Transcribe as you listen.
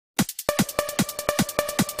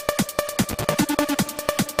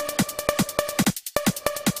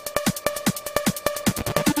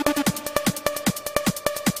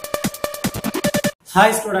Hi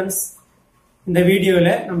students, in the video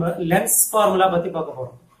we lens formula பத்தி பார்க்க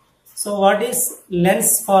போறோம். So what is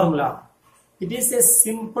lens formula? It is a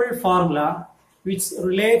simple formula which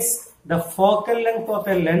relates the focal length of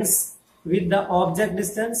a lens with the object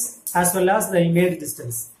distance as well as the image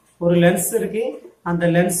distance. ஒரு lens இருக்கு, அந்த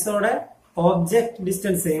lensோட object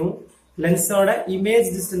distanceையும் lensோட image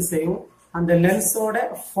distanceையும் அந்த lensோட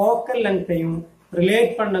focal lengthையும்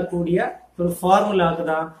relate பண்ணக்கூடிய ஒரு ஃபார்முலாக்கு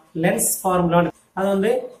தான் lens formula. அது வந்து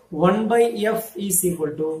 1 by f is equal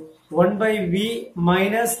to 1 by v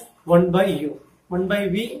minus 1 by u. 1 by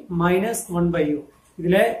v minus 1 by u.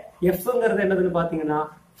 இதுல f ங்கிறது என்னதுன்னு பாத்தீங்கன்னா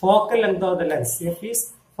focal length of the lens. F is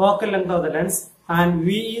focal length of the lens and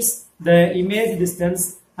v is the image distance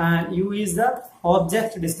and u is the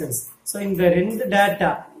object distance. So இந்த ரெண்டு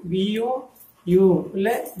data v யும் u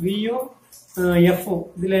இல்ல v யும் f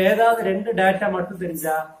இதுல ஏதாவது ரெண்டு டேட்டா மட்டும்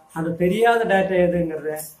தெரிஞ்சா அந்த தெரியாத டேட்டா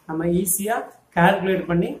எதுங்கறத நம்ம ஈஸியா கால்குலேட்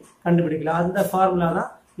பண்ணி கண்டுபிடிக்கலாம். அந்த ஃபார்முலா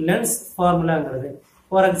தான் லென்ஸ் ஃபார்முலாங்கிறது.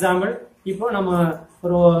 ஃபார் எக்ஸாம்பிள் இப்போ நம்ம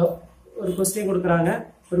ஒரு क्वेश्चन கொடுக்கறாங்க.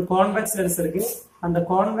 ஒரு கான்வெக்ஸ் லென்ஸ் இருக்கு. அந்த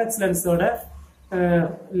கான்வெக்ஸ் லென்ஸோட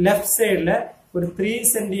லெஃப்ட் சைடுல ஒரு 3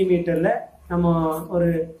 சென்டிமீட்டர்ல நம்ம ஒரு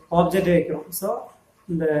ஆப்ஜெக்ட் வைக்கிறோம். சோ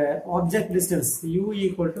இந்த ஆப்ஜெக்ட் டிஸ்டன்ஸ் u =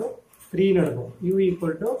 3 ன்னு இருக்கும். u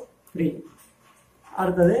 = 3.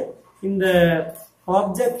 அடுத்து இந்த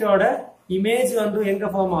ஆப்ஜெக்ட்டோட இமேஜ் வந்து எங்க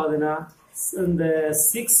ஃபார்ம் ஆகுதுன்னா இந்த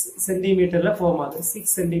 6 சென்டிமீட்டர்ல ஃபார்ம் ஆகுது.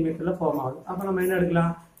 6 சென்டிமீட்டர்ல ஃபார்ம் ஆகுது. அப்ப நம்ம என்ன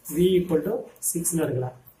எடுக்கலாம்? v = 6 ன்னு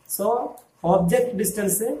எடுக்கலாம். சோ ஆப்ஜெக்ட்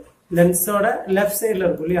டிஸ்டன்ஸ் லென்ஸோட லெஃப்ட் சைடுல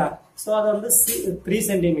இருக்கும் இல்லையா? சோ அது வந்து 3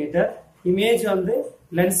 சென்டிமீட்டர். இமேஜ் வந்து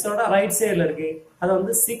லென்ஸோட ரைட் சைடுல இருக்கு. அது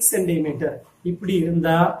வந்து 6 சென்டிமீட்டர். இப்படி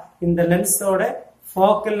இருந்தா இந்த லென்ஸோட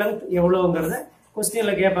ஃபோக்கல் லெங்த் எவ்வளவுங்கறத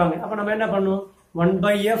क्वेश्चनல கேட்பாங்க. அப்ப நம்ம என்ன பண்ணுவோம்? 1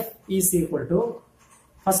 by f is equal to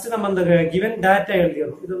first நம்ம அந்த given data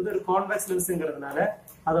எழுதிறோம். இது வந்து ஒரு கான்வெக்ஸ் லென்ஸ்ங்கிறதுனால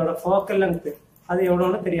அதோட ஃபோக்கல் லெங்த் அது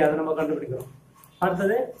எவ்வளவுன்னு தெரியாது, நம்ம கண்டுபிடிக்கிறோம்.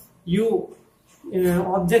 அடுத்து u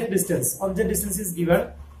object distance. Object distance is given.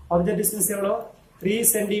 Object distance எவ்வளவு? 3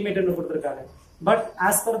 சென்டிமீட்டர் னு கொடுத்திருக்காங்க. But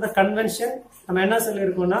as per the convention நம்ம என்ன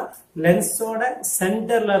சொல்லிருக்கோம்னா லென்ஸோட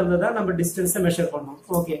சென்டர்ல இருந்து தான் நம்ம டிஸ்டன்ஸை மெஷர் பண்ணோம்.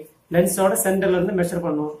 ஓகே, லென்ஸோட சென்டர்ல இருந்து மெஷர்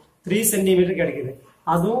பண்ணோம். 3 சென்டிமீட்டர் கிடைக்குது.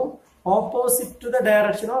 அதுவும் opposite to the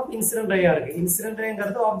direction of incident ரேயா இருக்கு. இன்சிடென்ட்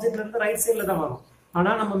ரேங்கிறது ஆப்ஜெக்ட்ல இருந்து ரைட் சைடுல தான் வரும்.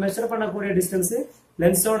 ஆனா நம்ம மெஷர் பண்ணக்கூடிய டிஸ்டன்ஸ்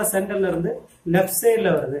லென்ஸோட சென்டர்ல இருந்து லெஃப்ட் சைடுல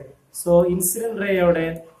வருது. சோ இன்சிடென்ட் ரேயோட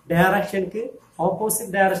டைரக்ஷனுக்கு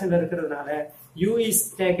ஆப்போசிட் டைரக்ஷன்ல இருக்கிறதுனால u is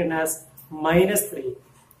taken as -3.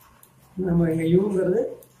 நம்ம இங்க uங்கிறது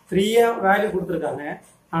 3 வேல்யூ கொடுத்திருக்காங்க.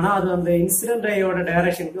 ஆனா அது அந்த இன்சிடென்ட் ரேயோட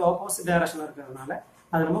டைரக்ஷனுக்கு ஆப்போசிட் டைரக்ஷன்ல இருக்கிறதுனால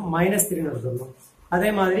அது நம்ம -3 ன்னு எடுத்துறோம்.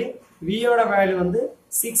 அதே மாதிரி v யோட வேல்யூ வந்து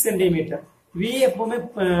 6 சென்டிமீட்டர். v எப்பவுமே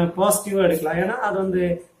பாசிட்டிவா எடுக்கலாம். ஏன்னா அது வந்து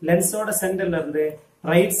லென்ஸோட சென்டர்ல இருந்து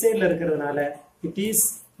ரைட் சைடுல இருக்கிறதுனால it is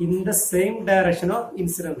in the same direction of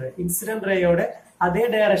incident ray. Incident ரேயோட அதே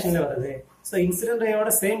டைரக்ஷன்ல வருது. சோ இன்சிடென்ட் ரேயோட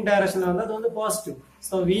சேம் டைரக்ஷன்ல வந்தா அது வந்து positive.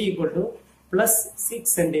 So v = +6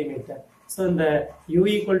 centimetre. So இந்த u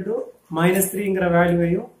 = -3ங்கற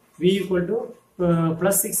வேல்யூவையும் v =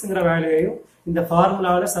 +6ங்கற வேல்யூவையும் இந்த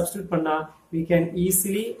ஃபார்முலால சப்ஸ்டிட்யூட் பண்ணா we can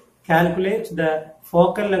easily calculate the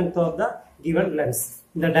focal length of the given lens.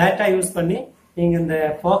 இந்த டேட்டா யூஸ் பண்ணி நீங்க இந்த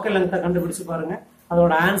focal length கண்டுபிடிச்சு பாருங்க.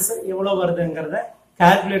 அதோட ஆன்சர் எவ்வளவு வருதுங்கறத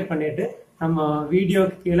கால்குலேட் பண்ணிட்டு நம்ம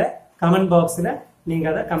வீடியோக்கு கீழ கமெண்ட் பாக்ஸ்ல நீங்க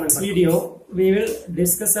அத கமெண்ட் பண்ணுங்க. Video we will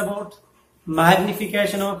discuss about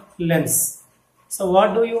magnification of lens. So what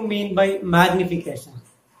do you mean by magnification?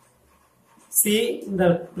 See, in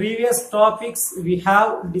the previous topics we have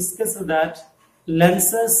discussed that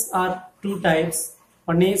lenses are two types.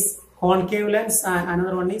 One is concave lens and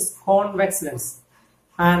another one is convex lens.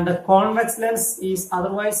 And the convex lens is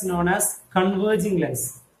otherwise known as converging lens.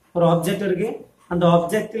 ஒரு object இருக்கு, அந்த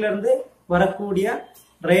ஆப்ஜெக்ட்ல இருந்து வரக்கூடிய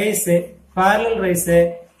race parallel rays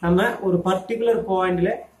நம்ம ஒரு particular பாயிண்ட்ல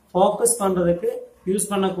focus பண்றதுக்கு use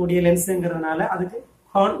பண்ணக்கூடிய லென்ஸ்ங்கிறதுனால அதுக்கு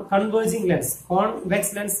converging lens. Convex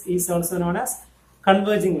lens is also known as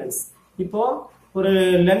converging lens. இப்போ ஒரு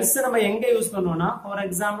லென்ஸ் நம்ம எங்க யூஸ் பண்ணுவோம்னா ஃபார்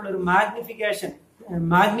எக்ஸாம்பிள் ஒரு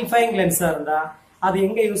மேக்னிஃபைங் லென்ஸா இருந்தா அது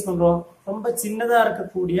எங்க யூஸ் பண்றோம்? ரொம்ப சின்னதா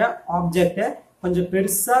இருக்கக்கூடிய ஆப்ஜெக்ட கொஞ்சம்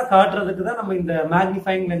பெருசா காட்டுறதுக்கு தான் நம்ம இந்த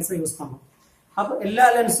மேக்னிஃபைங் லென்ஸை யூஸ் பண்றோம். அப்போ எல்லா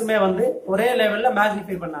லென்ஸுமே வந்து ஒரே லெவல்ல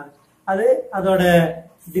மேக்னிஃபை பண்ணாது. அது அதோட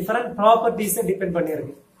டிஃபரெண்ட் ப்ராப்பர்ட்டிஸை டிபெண்ட்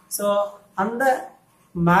பண்ணியிருக்கு. ஸோ அந்த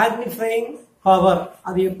மேக்னிஃபைங் பவர்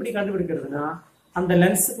அது எப்படி கண்டுபிடிக்கிறதுனா அந்த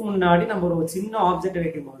லென்ஸுக்கு முன்னாடி நம்ம ஒரு சின்ன ஆப்ஜெக்ட்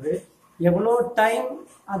வைக்கும் போது எவ்வளோ டைம்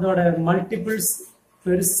அதோட மல்டிபிள்ஸ்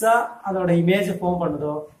பெருசா அதோட இமேஜ் ஃபார்ம்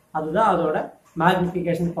பண்ணுதோ அதுதான் அதோட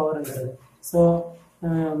magnification பவர்ங்கிறது. So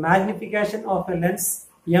magnification of a lens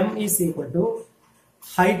m is equal to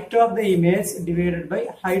height of the image divided by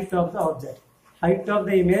height of the object. Height of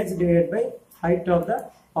the image divided by height of the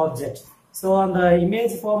object. So on the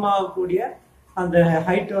image form ஆகக்கூடிய அந்த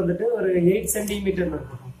height வந்துட்டு ஒரு 8 cm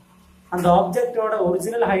இருக்கட்டும். அந்த ஆப்ஜெக்ட்டோட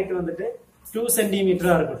original height வந்துட்டு 2 cm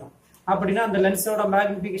இருக்கட்டும். அப்படினா அந்த லென்ஸோட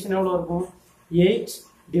மேக்னிஃபிகேஷன் எவ்வளவு இருக்கும்? 8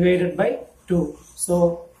 divided by 2. So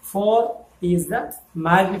 4 is the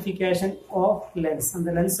magnification of lens. அந்த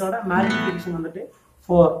லென்ஸோட மேக்னிஃபிகேஷன் வந்துட்டு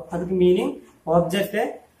 4. அதுக்கு மீனிங் ஆப்ஜெக்ட்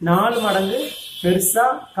 4 மடங்கு பெருசா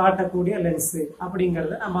காட்டக்கூடிய லென்ஸ்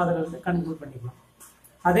அப்படிங்கறத நம்ம அதல இருந்து கன்க்ளூட் பண்ணிக்கலாம்.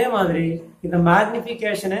 அதே மாதிரி இந்த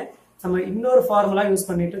மேக்னிஃபிகேஷனை நம்ம இன்னொரு ஃபார்முலா யூஸ்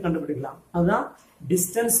பண்ணிட்டு கண்டுபிடிக்கலாம். அதுதான்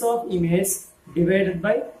distance of image divided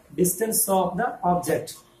by distance of the object.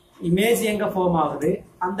 Image எங்க ஃபார்ம் ஆகுது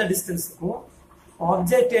அந்த டிஸ்டன்ஸ்க்கும்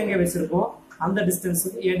ஆப்ஜெக்ட் எங்க வச்சிருக்கோம் அந்த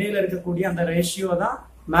டிஸ்டன்ஸ்க்கு இடையில இருக்கக்கூடிய அந்த ரேஷியோ தான்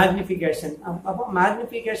மேக்னிஃபிகேஷன். அப்போ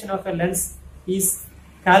magnification of a lens is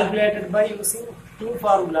calculated by using two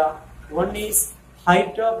formula. One is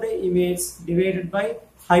height of the image divided by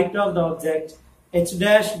height of the object, h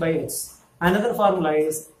dash by h. Another formula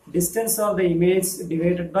is distance of the image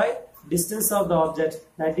divided by distance of the object,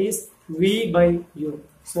 that is v by u.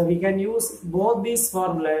 So we can use both these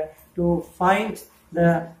formula to find the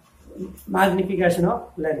magnification of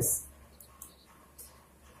lens.